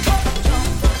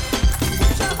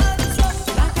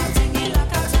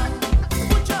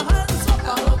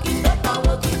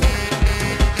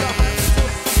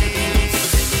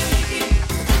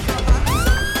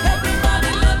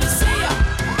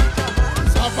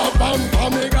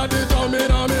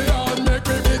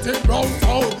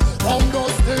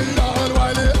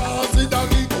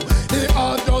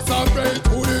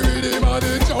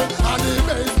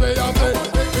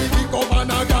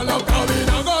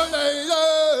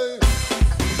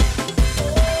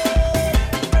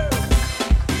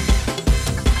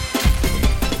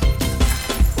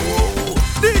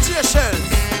 DJ Shells.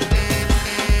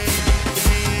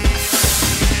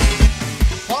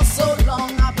 For so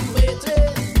long I've been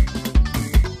waiting.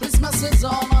 Christmas is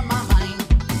all on my mind.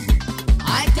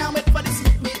 I can't wait for this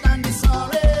meat and this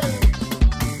orange.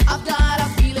 I've got a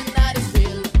feeling that it's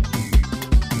real.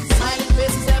 Smiling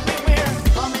faces everywhere.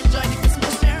 Come enjoy the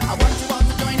Christmas cheer. I want you all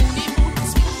to join in the mood.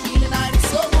 Sweet feeling that is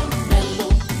so good. Mellow,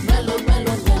 mellow,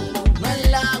 mellow, mellow.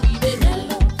 Mella, we be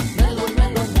mellow. Mellow,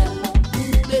 mellow, mellow.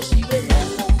 There she be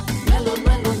mellow. Mellow,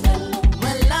 mellow, mellow.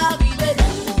 Mella, we be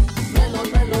mellow. Mellow,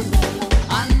 mellow, mellow.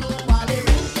 And nobody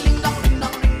ring, killing down, ring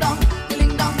down, ring down,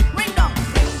 killing down, ring down,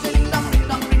 ring, killing down, ring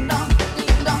down, ring down,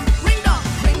 killing down, ring down,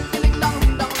 ring, killing down,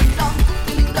 ring down, ring down,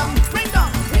 killing down, ring down,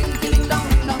 ring, killing down,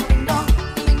 ring down, ring down,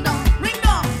 killing down, ring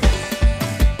down.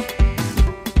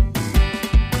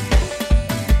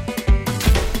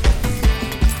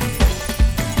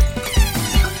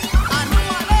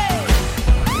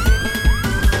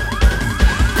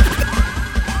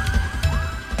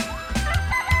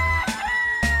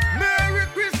 Merry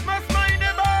Christmas, my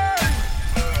neighbor.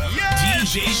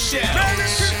 DJ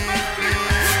Shells.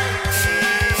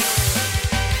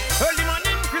 Early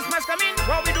morning, Christmas coming.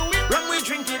 What we doing? Run, we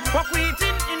drinking. What we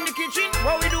eating in the kitchen?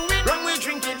 What we doing? Run, we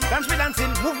drinking. Dance, we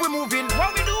dancing. Move, we moving.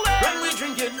 What we doing? Run, we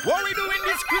drinking. What we doing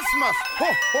this Christmas? Ho,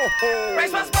 ho, ho.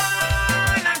 Christmas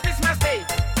born on Christmas Day.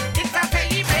 It's a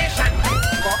celebration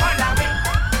for all our way.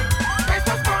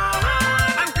 Christmas born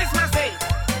on Christmas Day.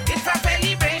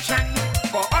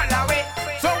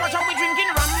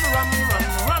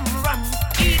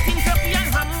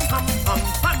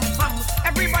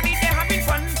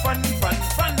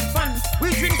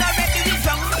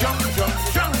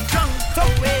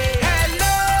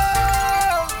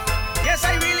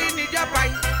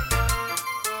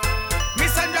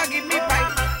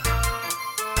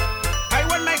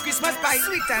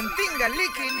 and finger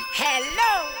licking.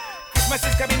 Hello. Christmas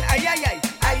is coming, ay ay ay,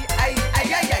 ay ay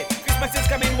ay ay ay. Christmas is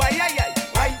coming, why ay ay,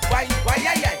 why ay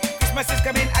ay. Christmas is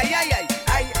coming, ay ay ay,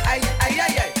 ay ay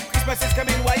ay ay. Christmas is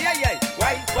coming, why ay ay,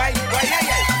 why ay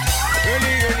ay.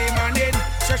 Early morning,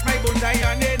 stretch my bones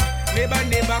ironing.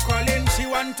 Neighbor calling, she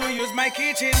want to use my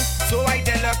kitchen. So I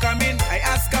tell her come in, I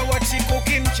ask her what she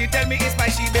cooking. She tell me it's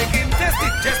spicy baking. Test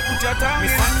it, just put your tongue in.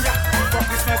 Miss Sandra, for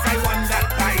Christmas I want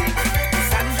that pie. Miss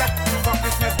Sandra, for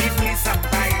Christmas give me some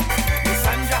pie. Miss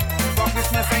Sandra, for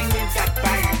Christmas I need that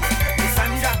pie. Miss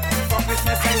Sandra, for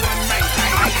Christmas I want my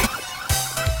pie.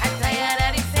 I'm tired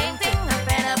of the same thing, I'm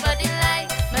fed up of the lie.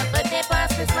 My birthday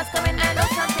past, Christmas coming, I know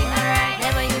something alright.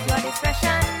 Never use your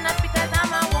discretion, not because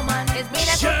I'm a woman. It's me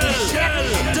that's if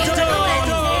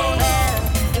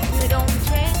you don't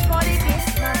change for the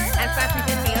Christmas and start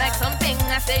treating me like something,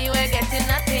 I say you ain't getting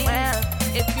nothing. Well,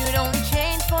 if you don't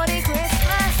change for the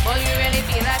Christmas, boy, you really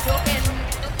feel like joking.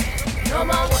 No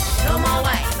more whoosh, no more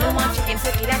white, no more chicken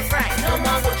turkey that's fried. No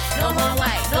more whoosh, no more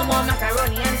white, no more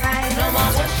macaroni and pie. No more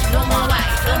whoosh, no more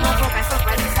white, no more pork and stuff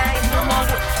by the side. No more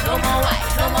whoosh, no more white,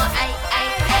 no more I.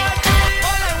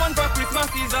 All I want for Christmas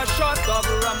is a shot of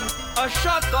rum, a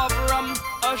shot of rum,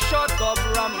 a shot of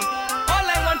rum. All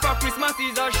I want for Christmas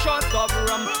is a shot of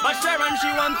rum, but Sharon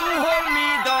she want to hold me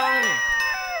down.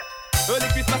 Early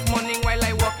Christmas morning while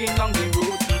I walking down the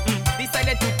road,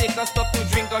 decided to take a stop to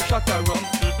drink a shot of rum.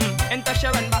 Enter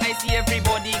Sharon but I see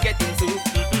everybody getting soup.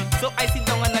 So I sit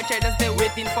down on the chair just there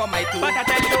waiting for my turn. But I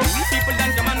tell you, people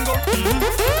don't come and go.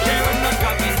 Sharon not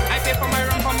coming, I pay for my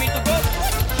rum for me to go.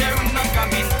 Sharon not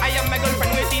coming, I have my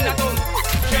girlfriend waiting at home.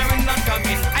 Sharon not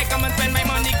coming, I come and spend my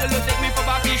money, girl will take me for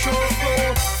Barbie show. So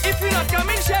if you're not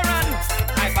coming, Sharon,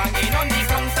 I banging on the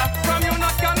counter. From you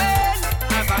not coming,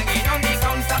 I banging on the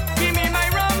counter. Give me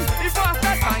my rum before I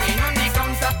start banging on the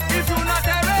counter. If you're not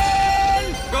there,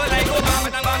 girl I go bang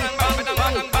bang bang bang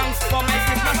bang bang for my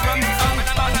Christmas rum. Bang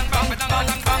bang bang bang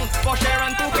bang for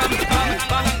Sharon to come. Bang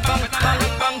bang bang bang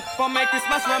bang for my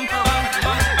Christmas rum. Bang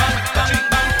bang bang bang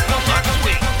bang for Sharon to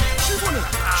come.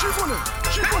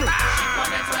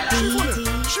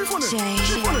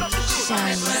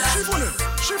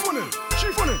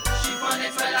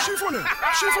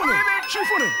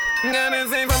 Gane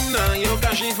say from now, yo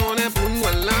ka chiffonne pour nous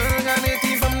là. Gane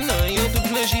ti from now, yo tout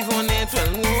le chiffonne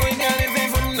toile. Oh, gane say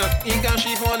from now, il ka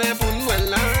chiffonne pour nous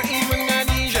là. Even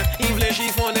Gadija, il veut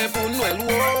chiffonne pour nous. Oh,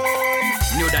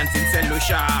 New dancing St.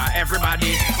 Lucia,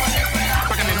 everybody.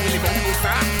 Pack them really bon pour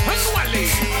ça. Manually.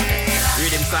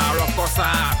 Rhythm ça, rock ça,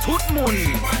 tout le monde.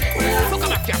 Oh, come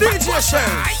back here. Digicel.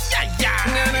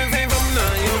 gane say from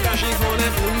now, yo ka chiffonne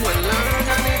pour nous là.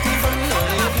 Gane ti from now,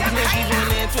 yo tout le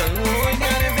chiffonne toile. Oh,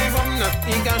 gane say from now,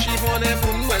 il ka chiffonne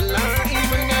pour nous là.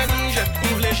 Even Gadija,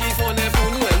 il veut chiffonne pour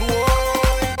nous.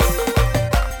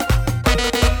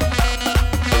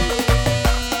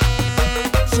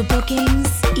 For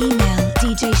bookings, email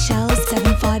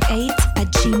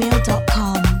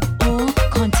djshell758@gmail.com or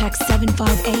contact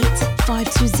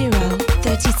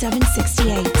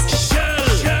 758-520-3768.